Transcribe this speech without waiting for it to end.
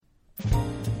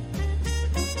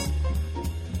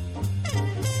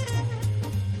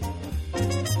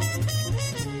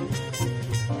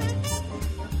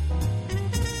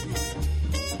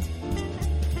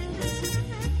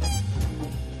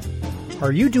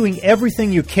Are you doing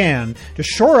everything you can to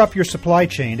shore up your supply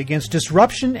chain against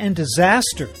disruption and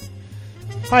disaster?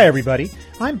 Hi, everybody.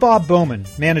 I'm Bob Bowman,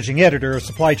 Managing Editor of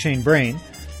Supply Chain Brain,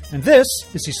 and this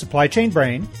is the Supply Chain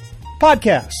Brain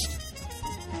podcast.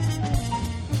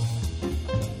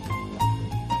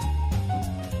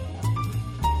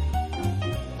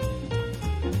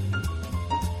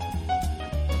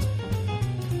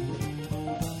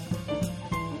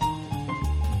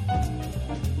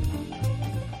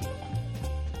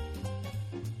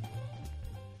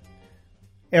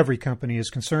 Every company is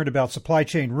concerned about supply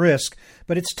chain risk,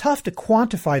 but it's tough to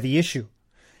quantify the issue.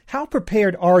 How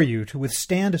prepared are you to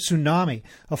withstand a tsunami,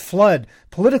 a flood,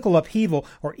 political upheaval,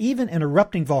 or even an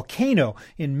erupting volcano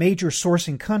in major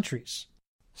sourcing countries?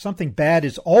 Something bad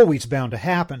is always bound to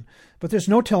happen, but there's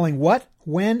no telling what,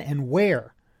 when, and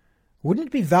where. Wouldn't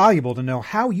it be valuable to know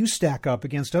how you stack up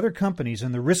against other companies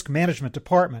in the risk management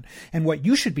department and what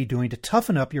you should be doing to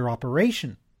toughen up your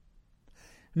operation?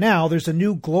 Now there's a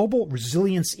new Global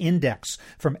Resilience Index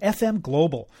from FM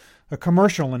Global, a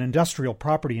commercial and industrial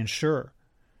property insurer.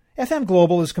 FM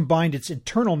Global has combined its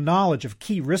internal knowledge of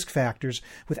key risk factors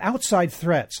with outside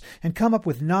threats and come up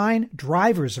with 9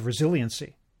 drivers of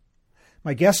resiliency.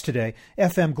 My guest today,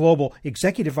 FM Global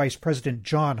Executive Vice President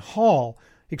Jon Hall,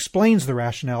 explains the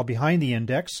rationale behind the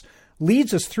index,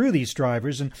 leads us through these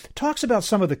drivers, and talks about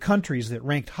some of the countries that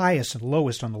ranked highest and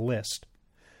lowest on the list.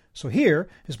 So here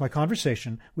is my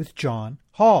conversation with Jon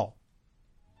Hall.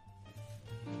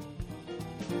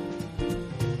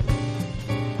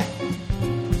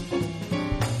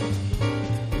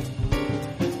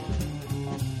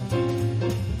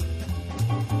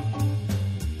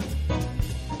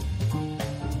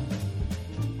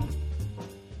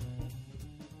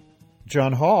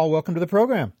 Jon Hall, welcome to the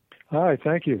program. Hi,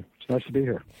 thank you. It's nice to be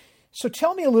here. So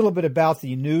tell me a little bit about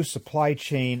the new Supply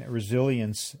Chain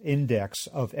Resilience Index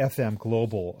of FM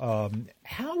Global.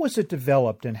 How was it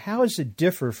developed, and how does it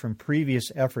differ from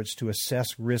previous efforts to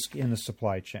assess risk in the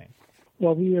supply chain?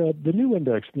 Well, the new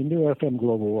index, the new FM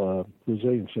Global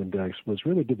Resilience Index, was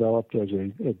really developed as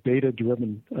a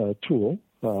data-driven tool.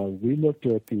 We looked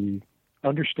at the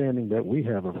understanding that we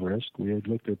have of risk. We had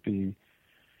looked at the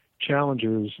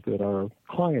challenges that our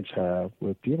clients have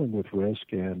with dealing with risk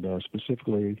and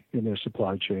specifically in their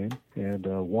supply chain and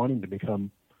wanting to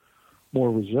become more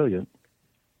resilient.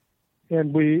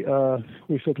 And we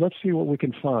said, let's see what we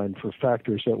can find for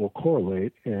factors that will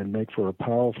correlate and make for a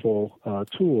powerful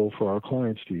tool for our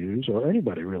clients to use, or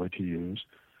anybody really to use,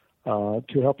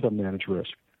 to help them manage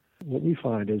risk. What we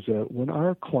find is that when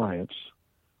our clients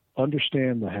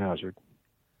understand the hazard,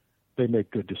 they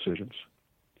make good decisions.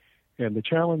 And the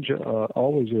challenge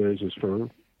always is for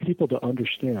people to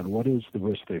understand what is the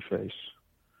risk they face.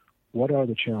 What are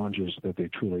the challenges that they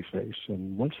truly face?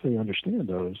 And once they understand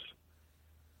those,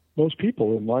 most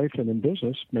people in life and in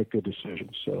business make good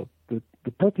decisions. So the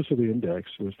purpose of the index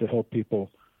is to help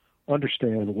people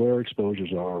understand where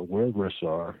exposures are, where risks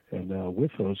are, and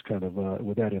with those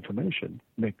with that information,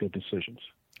 make good decisions.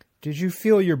 Did you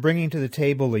feel you're bringing to the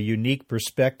table a unique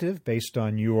perspective based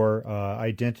on your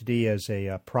identity as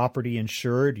a property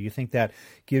insurer? Do you think that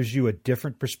gives you a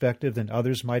different perspective than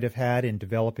others might have had in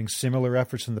developing similar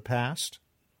efforts in the past?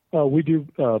 We do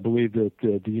believe that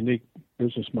the unique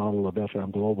business model of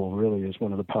FM Global really is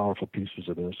one of the powerful pieces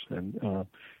of this. And,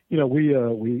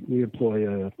 we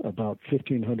employ about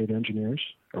 1,500 engineers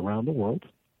around the world,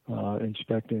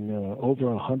 inspecting over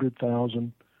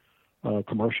 100,000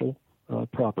 commercial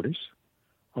properties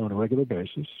on a regular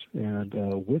basis, and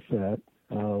with that,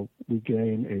 we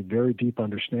gain a very deep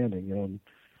understanding.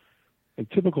 A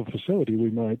typical facility, we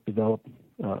might develop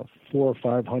 400 or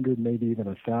 500, maybe even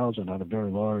 1,000 on a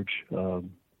very large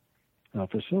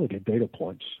facility data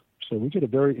points. So we get a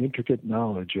very intricate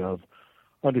knowledge of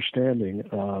understanding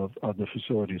of the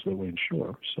facilities that we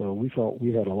insure. So we felt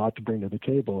we had a lot to bring to the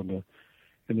table in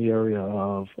the area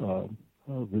of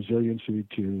resiliency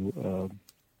to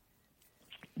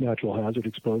natural hazard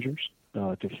exposures,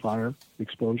 to fire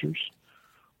exposures,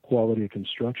 quality of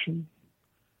construction,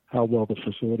 how well the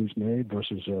facility's made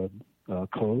versus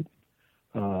code,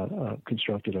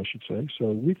 constructed, I should say.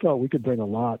 So we thought we could bring a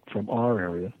lot from our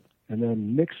area and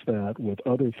then mix that with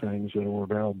other things that were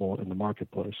available in the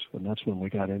marketplace. And that's when we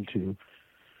got into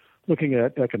looking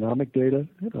at economic data,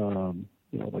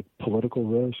 like political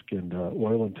risk and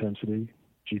oil intensity,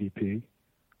 GDP,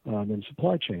 and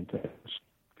supply chain things,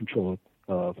 control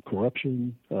of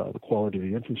corruption, the quality of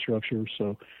the infrastructure.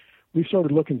 So we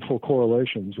started looking for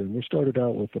correlations, and we started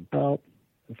out with about,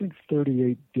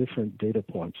 38 different data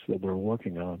points that we're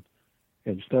working on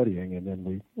and studying, and then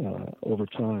we, over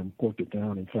time, worked it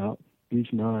down and found these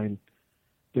 9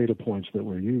 data points that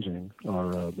we're using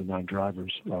are the 9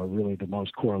 drivers are really the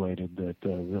most correlated that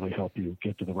really help you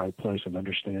get to the right place of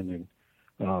understanding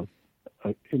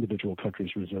individual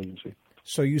countries' resiliency.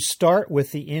 So you start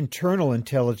with the internal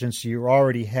intelligence you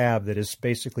already have that is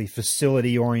basically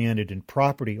facility-oriented and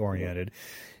property-oriented,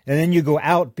 and then you go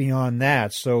out beyond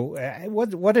that. So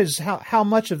how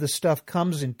much of the stuff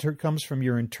comes from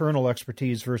your internal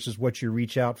expertise versus what you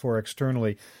reach out for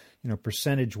externally,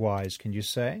 percentage-wise, can you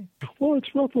say? Well,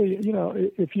 it's roughly,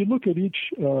 if you look at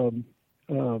each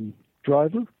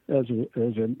driver as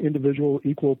an individual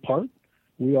equal part,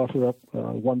 we offer up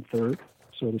 1/3,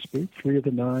 so to speak. 3 of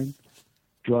the 9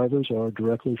 drivers are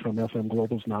directly from FM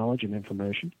Global's knowledge and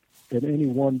information. At any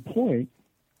one point,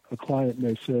 a client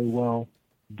may say, well,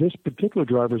 this particular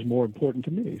driver is more important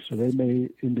to me. So they may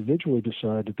individually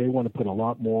decide that they want to put a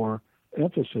lot more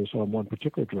emphasis on one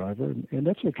particular driver, and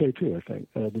that's okay too, I think.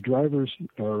 The drivers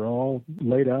are all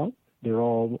laid out. They're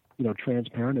all,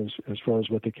 transparent as far as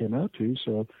what they came out to.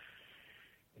 So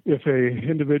if a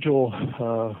individual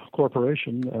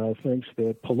corporation thinks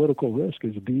that political risk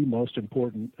is the most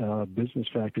important business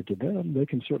factor to them, they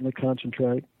can certainly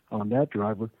concentrate on that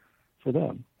driver for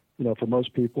them. For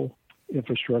most people,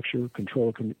 infrastructure, control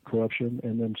of corruption,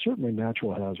 and then certainly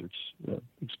natural hazards,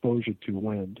 exposure to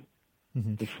wind,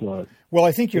 the flood. Well,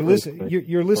 I think you're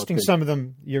listing some of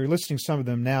them. You're listing some of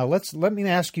them now. Let me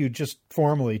ask you just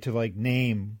formally to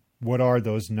name what are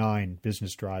those 9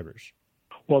 business drivers.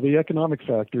 Well, the economic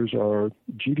factors are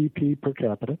GDP per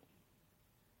capita,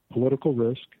 political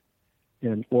risk,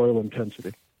 and oil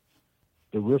intensity.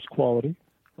 The risk quality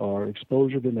are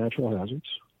exposure to natural hazards,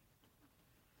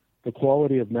 the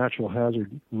quality of natural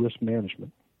hazard risk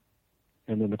management,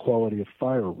 and then the quality of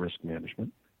fire risk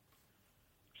management.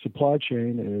 Supply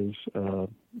chain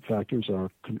factors are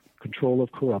control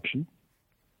of corruption,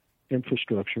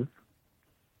 infrastructure,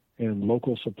 and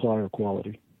local supplier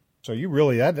quality. So you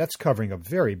really, that's covering a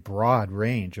very broad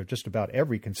range of just about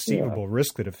every conceivable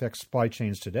risk that affects supply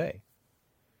chains today.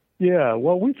 Yeah,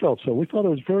 well, we felt so. We thought it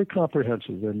was very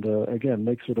comprehensive and, again,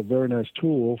 makes it a very nice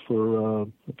tool for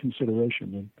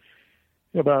consideration.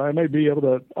 And but I may be able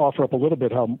to offer up a little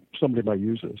bit how somebody might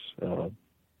use this,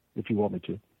 if you want me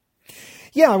to.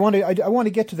 Yeah, I want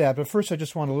to get to that, but first I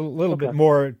just want a little bit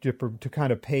more to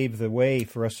kind of pave the way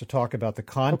for us to talk about the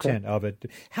content of it.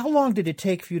 How long did it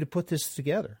take for you to put this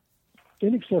together?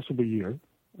 In excess of a year.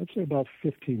 I'd say about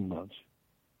 15 months.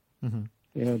 Mm-hmm.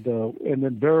 And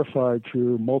then verified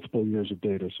through multiple years of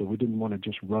data. So we didn't want to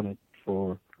just run it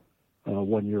for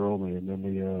 1 year only, and then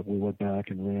we went back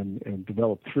and ran and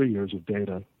developed 3 years of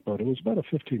data. But it was about a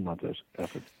 15-month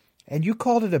effort. And you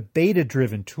called it a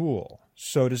beta-driven tool.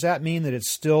 So does that mean that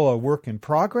it's still a work in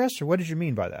progress, or what did you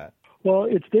mean by that? Well,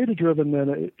 it's data-driven,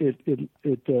 and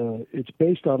it's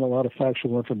based on a lot of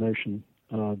factual information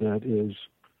that is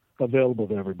available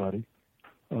to everybody.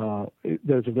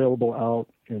 That's available out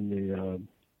in the,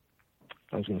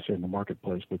 I was going to say in the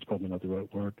marketplace, but it's probably not the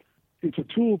right word. It's a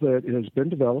tool that has been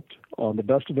developed on the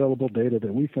best available data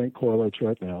that we think correlates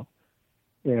right now.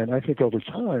 And I think over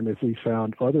time, if we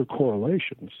found other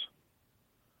correlations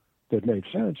that made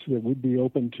sense, that we'd be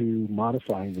open to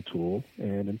modifying the tool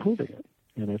and improving it.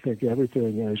 And I think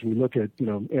everything, as we look at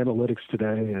analytics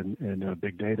today and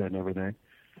big data and everything,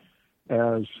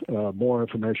 as more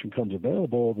information comes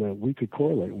available that we could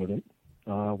correlate with it,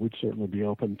 we'd certainly be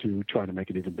open to trying to make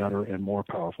it even better and more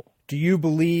powerful. Do you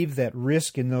believe that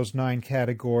risk in those 9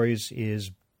 categories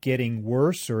is getting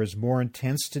worse or is more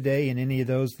intense today in any of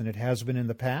those than it has been in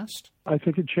the past? I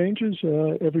think it changes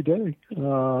every day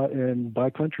and by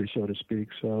country, so to speak.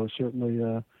 So certainly,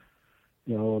 a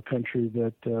country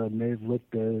that may have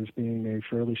looked as being a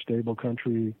fairly stable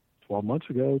country 12 months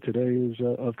ago, today is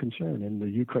of concern. And the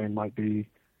Ukraine might be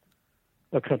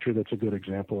a country that's a good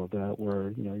example of that,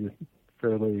 where, you're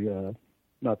fairly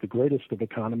not the greatest of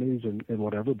economies and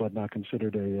whatever, but not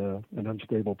considered an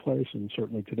unstable place. And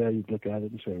certainly today you'd look at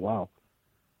it and say, wow,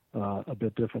 a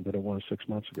bit different than it was 6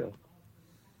 months ago.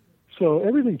 So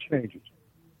everything changes.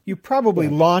 You probably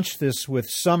launched this with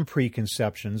some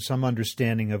preconceptions, some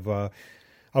understanding of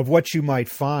what you might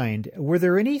find. Were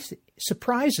there any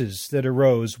surprises that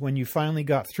arose when you finally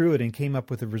got through it and came up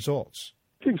with the results?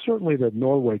 I think certainly that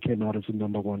Norway came out as the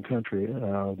number 1 country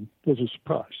was a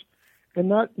surprise. And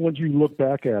not when you look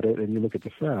back at it and you look at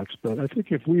the facts, but I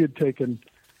think if we had taken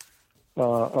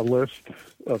a list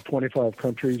of 25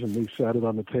 countries and we sat it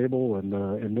on the table and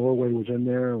Norway was in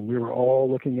there and we were all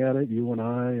looking at it, you and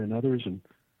I and others, and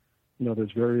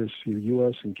there's various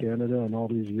U.S. and Canada and all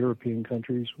these European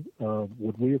countries,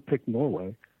 would we have picked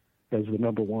Norway as the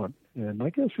number 1? And my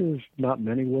guess is not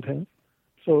many would have.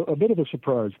 So a bit of a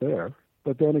surprise there.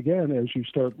 But then again, as you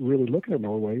start really looking at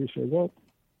Norway, you say, well,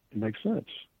 it makes sense.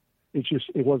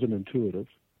 It wasn't intuitive.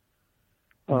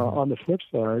 On the flip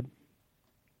side,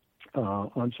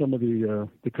 on some of the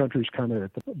countries kind of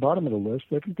at the bottom of the list,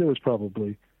 I think there was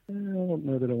probably, I don't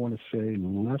know that I want to say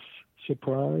less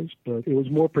surprise, but it was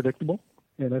more predictable.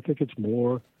 And I think it's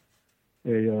more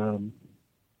a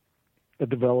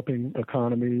developing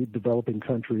economy, developing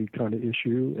country kind of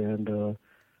issue, and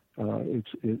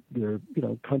they're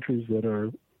countries that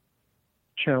are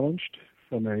challenged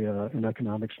from an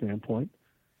economic standpoint,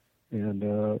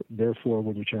 and therefore,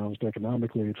 when you're challenged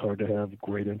economically, it's hard to have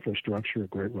great infrastructure,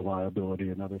 great reliability,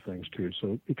 and other things too.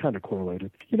 So it kind of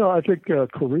correlated. I think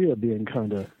Korea being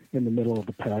kind of in the middle of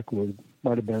the pack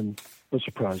might have been a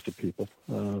surprise to people.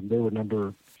 They were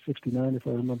number 69, if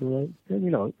I remember right.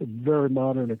 And, a very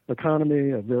modern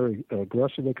economy, a very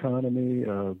aggressive economy,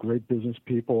 great business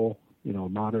people,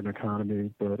 modern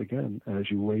economy. But again,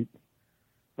 as you wait,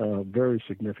 very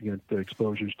significant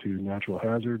exposures to natural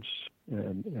hazards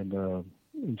and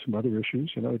some other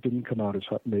issues. It didn't come out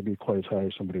maybe quite as high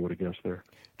as somebody would have guessed there.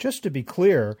 Just to be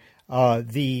clear,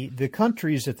 the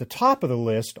countries at the top of the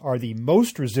list are the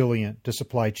most resilient to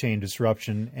supply chain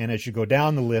disruption, and as you go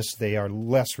down the list, they are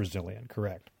less resilient,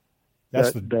 correct? That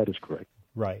is correct.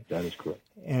 Right. That is correct.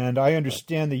 And I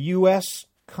understand the U.S.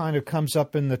 kind of comes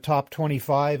up in the top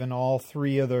 25 in all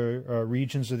three other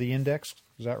regions of the index.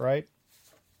 Is that right?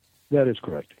 That is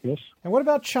correct, yes. And what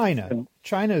about China?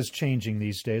 China is changing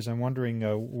these days. I'm wondering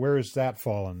where does that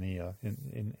fall in the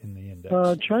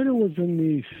index? China was in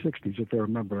the 60s, if I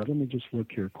remember. Let me just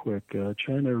look here quick.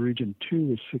 China Region 2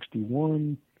 was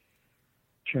 61.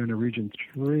 China Region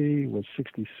 3 was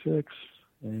 66.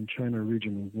 And China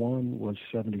Region 1 was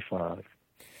 75.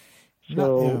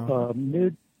 So the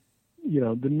mid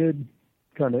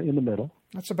kind of in the middle.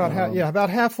 That's about about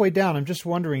halfway down. I'm just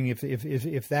wondering if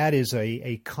that is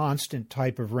a constant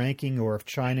type of ranking, or if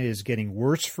China is getting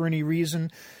worse for any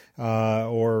reason,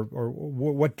 or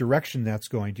what direction that's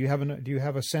going. Do you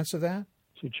have a sense of that?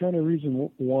 So China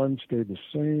Region 1 stayed the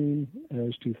same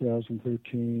as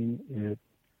 2013.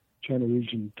 China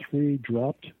Region 3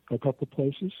 dropped a couple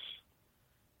places.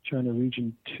 China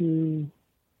Region 2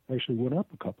 actually went up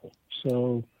a couple.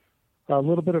 So a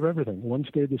little bit of everything. One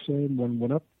stayed the same. One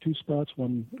went up 2 spots.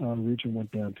 One region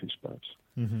went down 2 spots.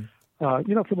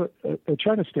 Mm-hmm. From a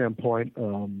China standpoint,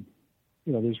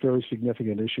 there's very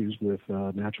significant issues with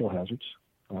natural hazards,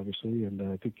 obviously, and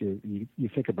I think you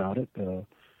think about it.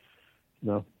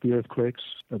 The earthquakes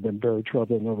have been very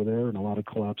troubling over there, and a lot of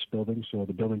collapsed buildings. So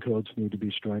the building codes need to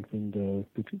be strengthened. The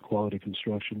quality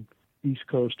construction. East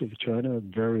coast of China,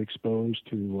 very exposed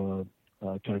to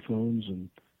typhoons and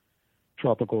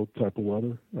tropical type of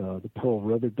weather. The Pearl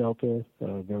River Delta,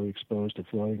 very exposed to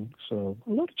flooding. So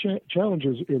a lot of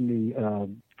challenges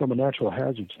from a natural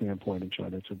hazard standpoint in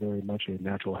China. It's very much a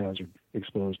natural hazard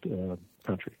exposed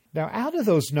country. Now, out of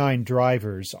those 9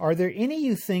 drivers, are there any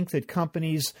you think that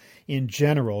companies in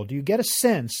general, do you get a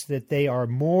sense that they are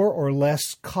more or less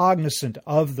cognizant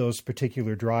of those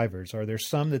particular drivers? Are there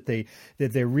some that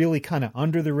they're really kind of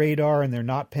under the radar and they're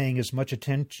not paying as much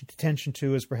attention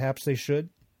to as perhaps they should?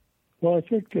 Well, I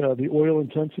think the oil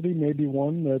intensity may be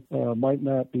one that might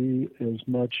not be as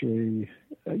much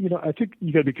I think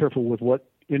you got to be careful with what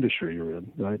industry you're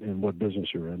in, right, and what business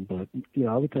you're in. But,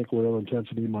 I would think oil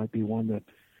intensity might be one that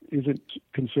isn't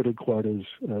considered quite as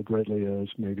greatly as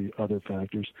maybe other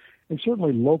factors. And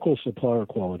certainly local supplier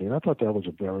quality. And I thought that was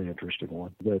a very interesting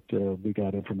one that we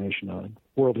got information on.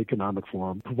 World Economic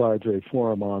Forum provides a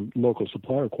forum on local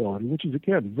supplier quality, which is,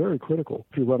 again, very critical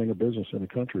if you're running a business in a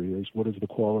country, is what is the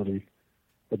quality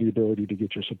of the ability to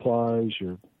get your supplies,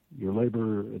 your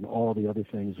labor, and all the other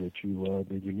things that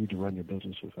you need to run your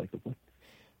business effectively.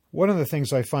 One of the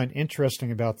things I find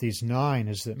interesting about these 9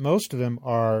 is that most of them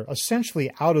are essentially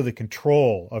out of the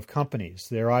control of companies.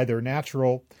 They're either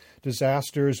natural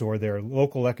disasters or they're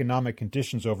local economic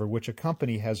conditions over which a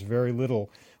company has very little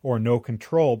or no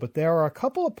control. But there are a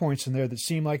couple of points in there that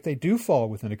seem like they do fall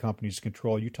within a company's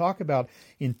control. You talk about,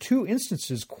 in 2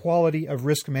 instances, quality of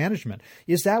risk management.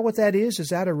 Is that what that is? Is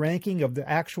that a ranking of the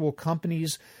actual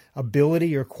company's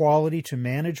ability or quality to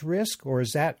manage risk, or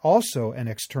is that also an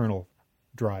external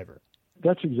driver?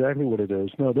 That's exactly what it is.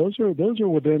 No, those are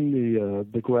within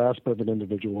the grasp of an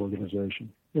individual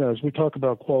organization. As we talk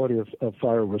about quality of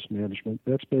fire risk management,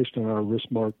 that's based on our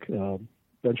RiskMark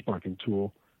benchmarking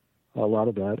tool. A lot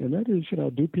of that, and that is,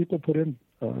 do people put in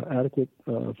adequate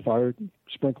fire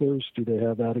sprinklers? Do they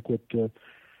have adequate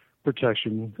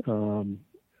protection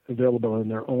available in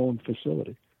their own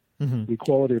facility? The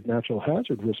quality of natural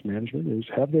hazard risk management is,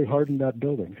 have they hardened that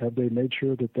building? Have they made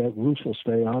sure that that roof will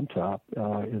stay on top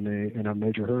in a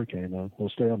major hurricane? Will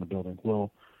stay on the building?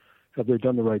 Well, have they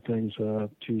done the right things to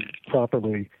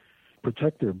properly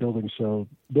protect their building? So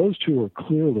those two are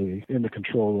clearly in the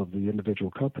control of the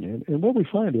individual company. And what we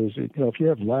find is, if you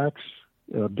have lax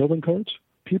building codes,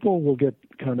 people will get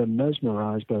kind of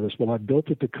mesmerized by this. Well, I built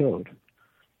it to code.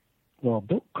 Well,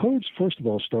 codes, first of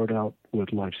all, start out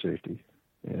with life safety.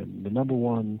 And the number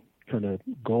one kind of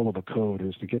goal of a code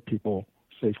is to get people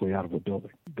safely out of a building.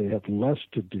 They have less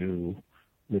to do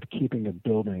with keeping a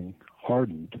building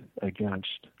hardened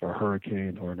against a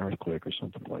hurricane or an earthquake or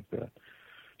something like that.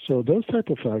 So those type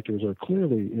of factors are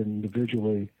clearly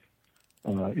individually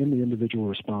in the individual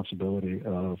responsibility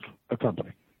of a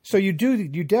company. So you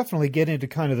definitely get into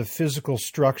kind of the physical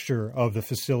structure of the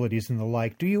facilities and the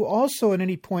like. Do you also at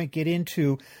any point get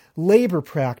into labor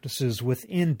practices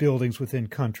within buildings, within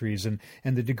countries, and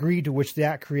the degree to which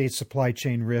that creates supply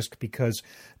chain risk because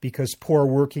poor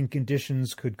working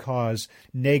conditions could cause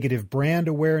negative brand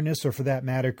awareness, or for that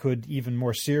matter, could even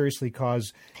more seriously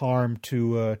cause harm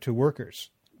to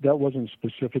workers? That wasn't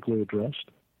specifically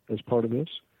addressed as part of this.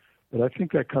 But I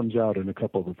think that comes out in a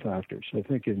couple of the factors. I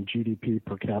think in GDP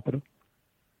per capita,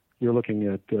 you're looking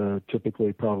at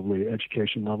typically probably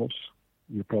education levels.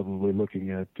 You're probably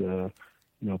looking at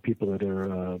people that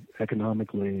are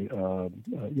economically,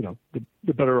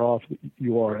 the better off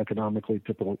you are economically,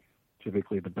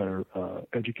 typically the better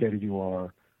educated you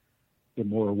are, the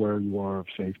more aware you are of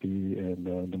safety,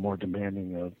 and the more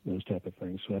demanding of those type of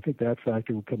things. So I think that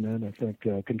factor would come in. I think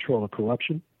control of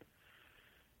corruption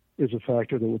is a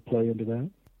factor that would play into that.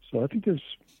 So I think there's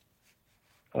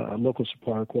local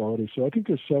supplier quality. So I think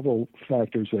there's several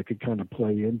factors that could kind of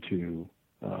play into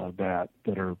that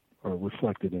are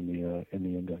reflected in the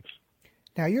index.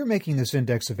 Now, you're making this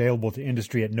index available to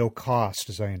industry at no cost,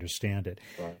 as I understand it.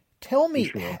 Right. Tell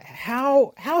me,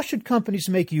 how should companies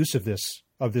make use of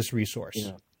this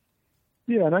resource?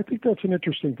 Yeah, and I think that's an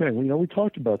interesting thing. We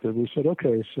talked about that. We said,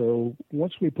 okay, so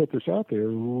once we put this out there,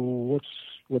 what's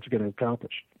it going to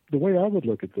accomplish? The way I would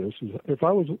look at this is, if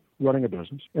I was running a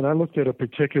business and I looked at a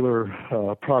particular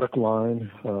product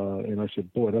line and I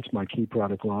said, boy, that's my key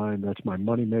product line, that's my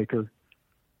money maker,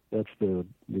 that's the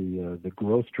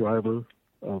growth driver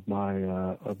of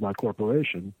my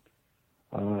corporation,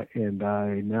 and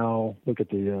I now look at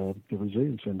the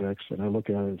resilience index and I look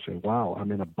at it and say, wow,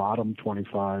 I'm in a bottom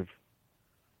 25,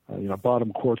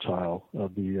 bottom quartile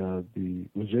of the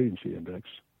resiliency index.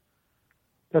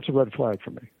 That's a red flag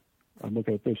for me. I'm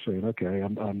looking at this saying, okay,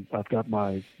 I've got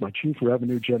my chief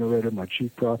revenue generator, my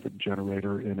chief profit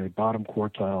generator in a bottom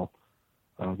quartile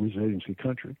resiliency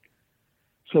country.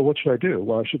 So what should I do?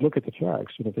 Well, I should look at the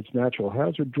facts. And if it's natural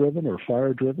hazard driven or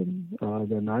fire driven,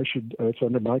 then it's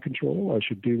under my control. I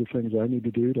should do the things I need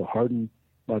to do to harden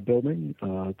my building,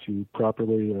 to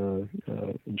properly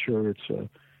ensure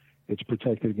it's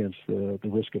protected against the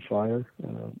risk of fire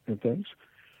and things.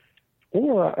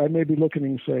 Or I may be looking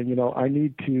and saying, I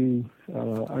need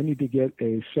to get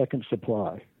a second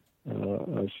supply,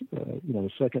 a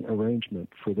second arrangement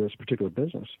for this particular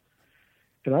business.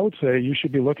 And I would say you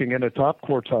should be looking at a top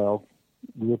quartile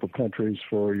group of countries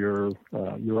for your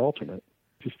alternate.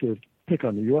 Just to pick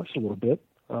on the U.S. a little bit,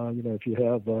 if you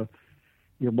have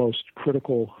your most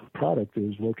critical product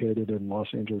is located in Los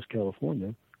Angeles,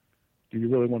 California, do you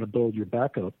really want to build your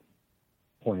backup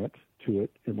plant to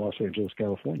it in Los Angeles,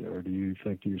 California? Or do you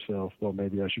think to yourself, well,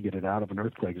 maybe I should get it out of an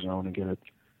earthquake zone and get it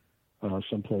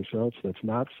someplace else that's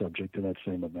not subject to that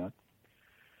same event?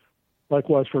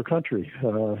 Likewise for a country,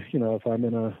 if I'm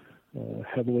in a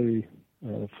heavily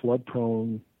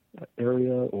flood-prone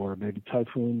area or maybe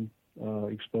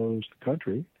typhoon-exposed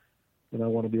country, then I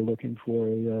want to be looking for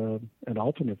an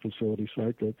alternate facility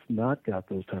site that's not got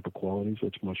those type of qualities,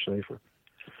 that's much safer.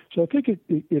 So I think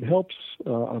it helps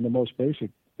on the most basic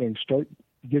things,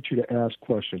 get you to ask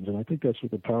questions, and I think that's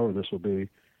what the power of this will be.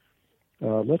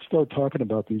 Let's start talking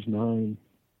about these 9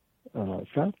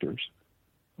 factors,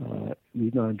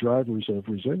 these 9 drivers of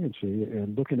resiliency,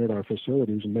 and looking at our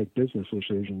facilities and make business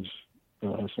decisions,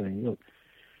 saying,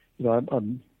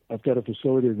 I've got a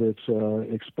facility that's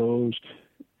exposed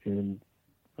in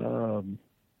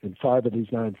 5 of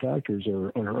these 9 factors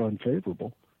are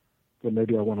unfavorable. Then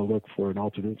maybe I want to look for an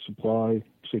alternate supply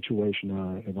situation,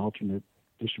 an alternate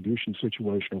distribution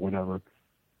situation, or whatever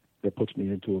that puts me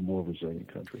into a more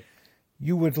resilient country.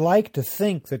 You would like to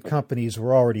think that companies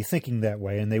were already thinking that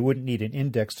way, and they wouldn't need an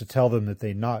index to tell them that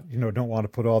they don't want to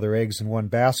put all their eggs in one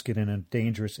basket in a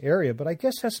dangerous area. But I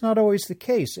guess that's not always the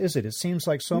case, is it? It seems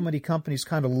like so many companies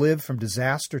kind of live from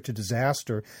disaster to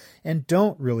disaster and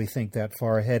don't really think that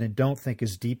far ahead and don't think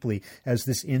as deeply as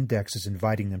this index is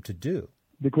inviting them to do.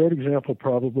 The great example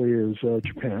probably is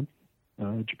Japan.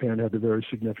 Japan had a very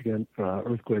significant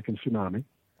earthquake and tsunami.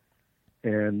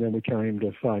 And then we came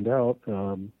to find out,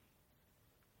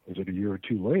 was it a year or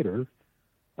two later,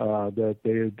 that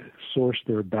they had sourced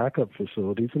their backup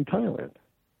facilities in Thailand.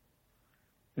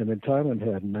 And then Thailand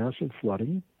had massive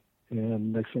flooding,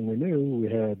 and next thing we knew,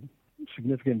 we had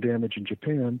significant damage in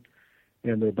Japan,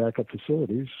 and their backup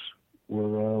facilities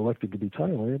were elected to be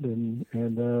Thailand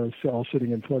and all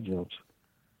sitting in flood zones.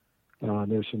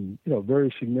 There's some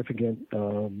very significant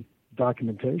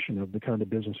documentation of the kind of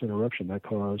business interruption that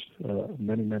caused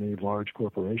many, many large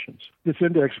corporations. This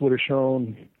index would have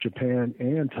shown Japan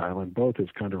and Thailand both as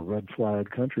kind of red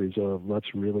flag countries of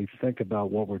let's really think about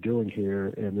what we're doing here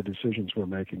and the decisions we're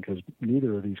making, because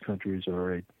neither of these countries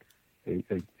are a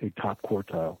top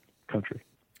quartile country.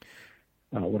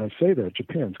 When I say that,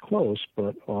 Japan's close,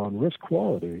 but on risk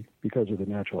quality, because of the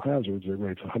natural hazards, it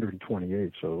rates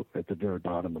 128, so at the very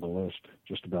bottom of the list,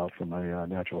 just about from a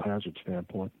natural hazard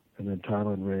standpoint. And then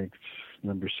Thailand ranks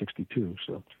number 62.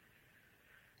 So,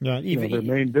 their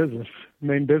main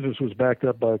business was backed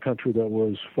up by a country that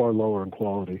was far lower in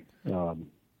quality from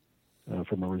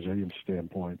a resilience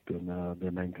standpoint than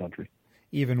their main country.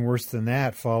 Even worse than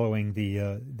that, following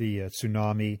the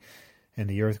tsunami and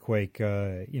the earthquake,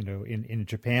 in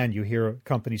Japan, you hear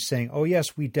companies saying, "Oh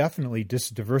yes, we definitely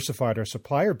diversified our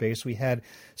supplier base. We had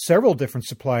several different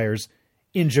suppliers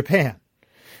in Japan."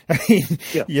 I mean,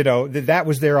 yeah. That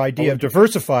was their idea of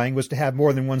diversifying, was to have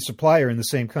more than one supplier in the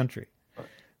same country.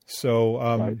 So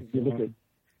right.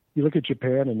 You look at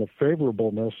Japan, and the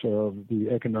favorableness of the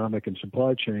economic and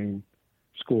supply chain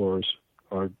scores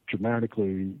are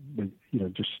dramatically,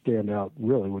 just stand out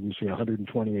really when you see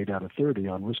 128 out of 30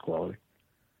 on risk quality.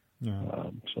 Yeah.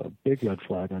 So a big red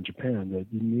flag on Japan that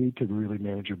you need to really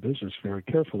manage your business very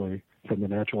carefully from the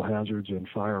natural hazards and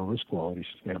fire risk quality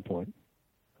standpoint.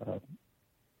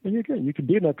 And again, you can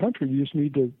be in that country. You just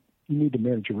need to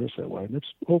manage your risk that way. And that's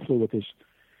hopefully what this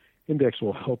index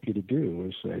will help you to do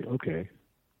is say, okay,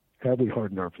 have we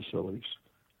hardened our facilities?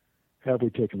 Have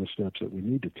we taken the steps that we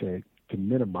need to take to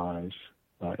minimize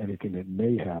anything that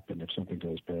may happen if something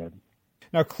goes bad?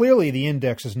 Now, clearly the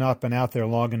index has not been out there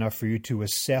long enough for you to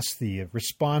assess the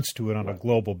response to it on a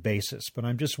global basis. But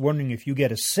I'm just wondering if you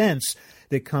get a sense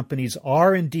that companies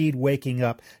are indeed waking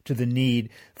up to the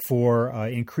need for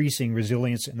increasing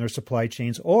resilience in their supply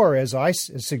chains, or, as I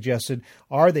suggested,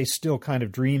 are they still kind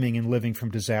of dreaming and living from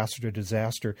disaster to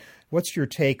disaster? What's your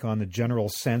take on the general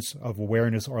sense of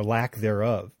awareness or lack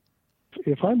thereof?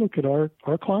 If I look at our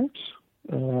clients,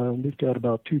 we've got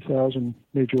about 2,000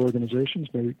 major organizations,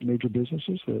 major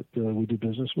businesses that we do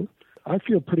business with. I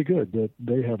feel pretty good that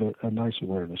they have a nice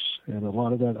awareness, and a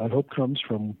lot of that I hope comes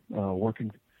from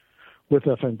working with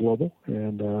FM Global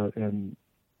and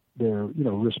their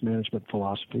risk management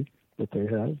philosophy that they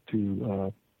have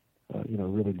to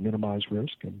really minimize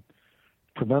risk and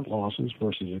prevent losses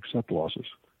versus accept losses.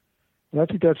 And I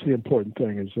think that's the important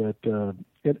thing is that,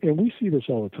 and we see this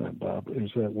all the time, Bob,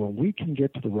 is that when we can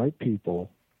get to the right people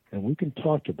and we can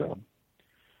talk to them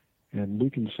and we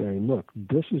can say, look,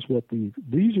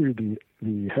 these are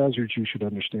the hazards you should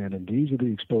understand and these are the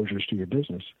exposures to your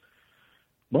business,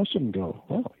 most of them go,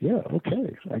 oh, yeah,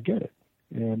 okay, I get it.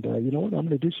 And you know what, I'm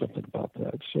going to do something about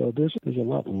that. So there's a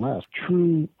lot less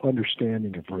true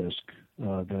understanding of risk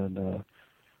than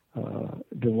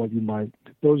what you might,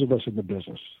 those of us in the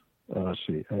business,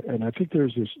 see. And I think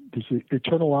there's this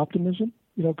eternal optimism,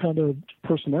 kind of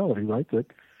personality, right? That,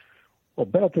 well,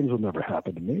 bad things will never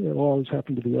happen to me. It'll always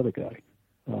happen to the other guy.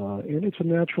 And it's a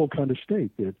natural kind of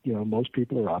state that, most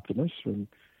people are optimists and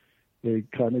they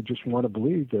kind of just want to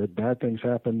believe that bad things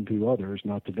happen to others,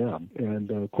 not to them.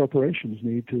 And corporations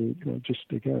need to,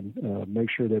 make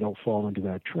sure they don't fall into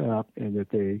that trap and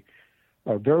that they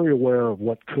are very aware of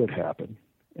what could happen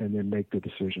and then make the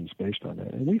decisions based on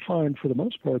that. And we find, for the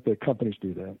most part, that companies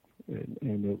do that.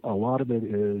 And a lot of it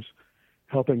is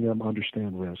helping them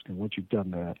understand risk. And once you've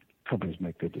done that, companies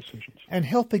make good decisions. And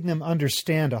helping them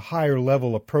understand a higher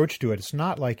level approach to it. It's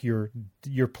not like you're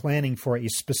planning for a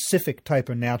specific type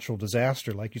of natural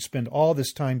disaster, like you spend all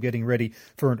this time getting ready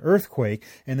for an earthquake,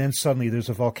 and then suddenly there's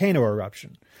a volcano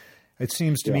eruption. It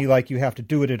seems to me like you have to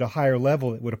do it at a higher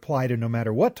level. It would apply to no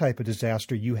matter what type of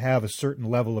disaster. You have a certain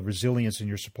level of resilience in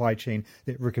your supply chain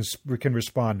that can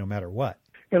respond no matter what.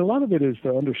 And a lot of it is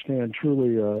to understand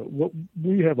truly what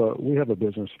we have a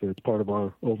business that's part of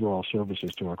our overall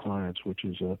services to our clients, which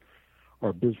is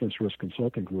our business risk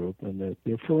consulting group, and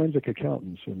they're forensic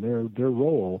accountants, and their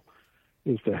role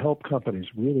is to help companies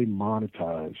really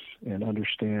monetize and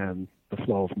understand the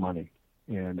flow of money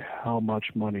and how much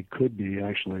money could be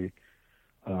actually,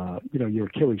 your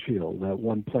Achilles heel, that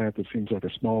one plant that seems like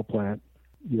a small plant.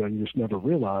 You just never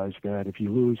realize that if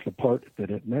you lose the part that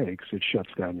it makes, it shuts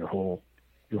down your whole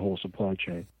supply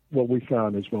chain. What we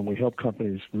found is when we help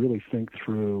companies really think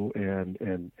through and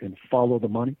follow the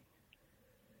money,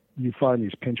 you find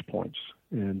these pinch points,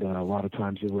 and a lot of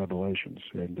times they're revelations.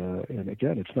 And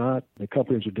again, it's not the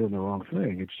companies are doing the wrong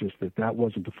thing. It's just that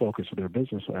wasn't the focus of their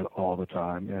business at all the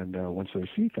time. And once they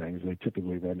see things, they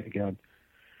typically then, again,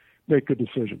 make good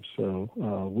decisions. So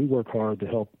we work hard to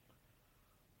help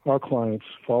our clients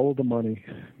follow the money,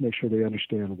 make sure they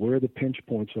understand where the pinch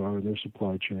points are in their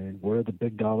supply chain, where the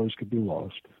big dollars could be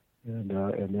lost, and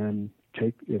then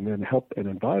help and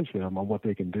advise them on what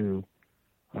they can do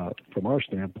from our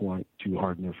standpoint to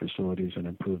harden their facilities and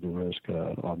improve the risk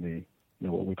on the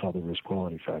what we call the risk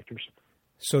quality factors.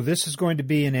 So this is going to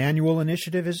be an annual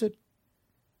initiative, is it?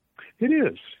 It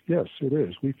is. Yes, it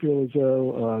is. We feel as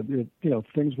though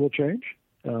things will change.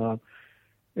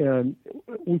 And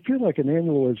we feel like an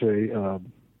annual is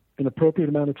an appropriate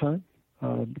amount of time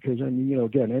because,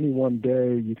 again, any one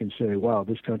day you can say, wow,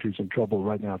 this country's in trouble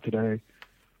right now today.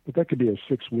 But that could be a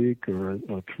 6-week or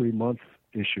a 3-month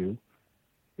issue.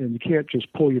 And you can't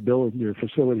just pull your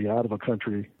facility out of a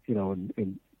country,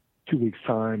 in 2 weeks'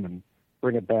 time and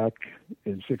bring it back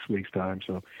in 6 weeks' time.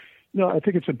 So, I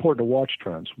think it's important to watch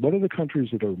trends. What are the countries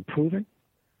that are improving?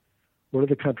 What are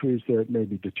the countries that may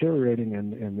be deteriorating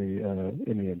in the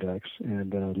index,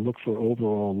 and look for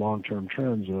overall long-term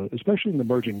trends, especially in the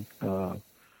emerging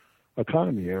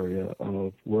economy area,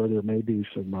 of where there may be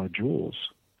some jewels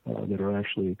that are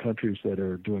actually countries that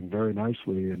are doing very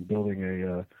nicely and building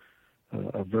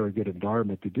a very good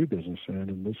environment to do business in.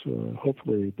 And this,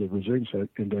 hopefully, the resilience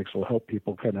index will help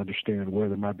people kind of understand where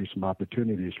there might be some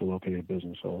opportunities to locate a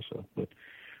business also. But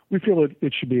we feel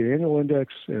it should be an annual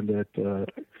index, and that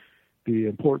the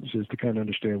importance is to kind of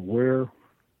understand where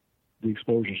the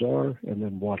exposures are and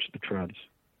then watch the trends.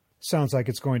 Sounds like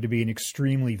it's going to be an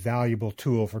extremely valuable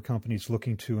tool for companies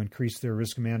looking to increase their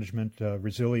risk management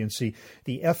resiliency.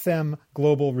 The FM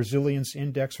Global Resilience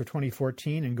Index for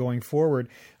 2014 and going forward,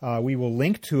 we will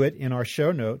link to it in our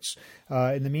show notes.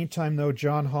 In the meantime, though,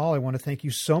 Jon Hall, I want to thank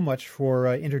you so much for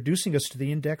introducing us to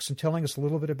the index and telling us a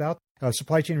little bit about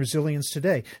supply chain resilience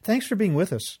today. Thanks for being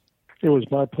with us. It was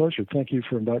my pleasure. Thank you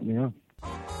for inviting me on.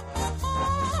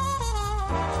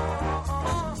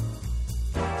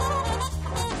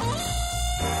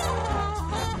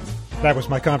 That was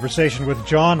my conversation with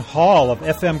Jon Hall of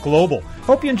FM Global.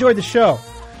 Hope you enjoyed the show.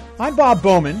 I'm Bob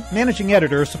Bowman, Managing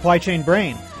Editor of Supply Chain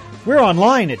Brain. We're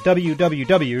online at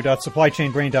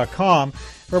www.supplychainbrain.com,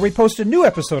 where we post a new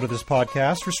episode of this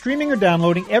podcast for streaming or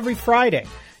downloading every Friday.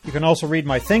 You can also read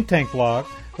my Think Tank blog,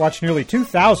 watch nearly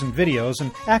 2,000 videos,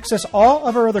 and access all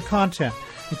of our other content,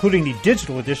 including the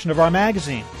digital edition of our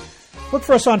magazine. Look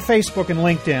for us on Facebook and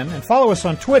LinkedIn, and follow us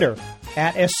on Twitter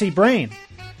 @SCBrain.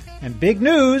 And big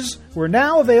news, we're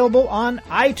now available on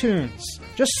iTunes.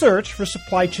 Just search for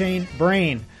Supply Chain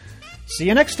Brain. See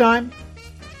you next time.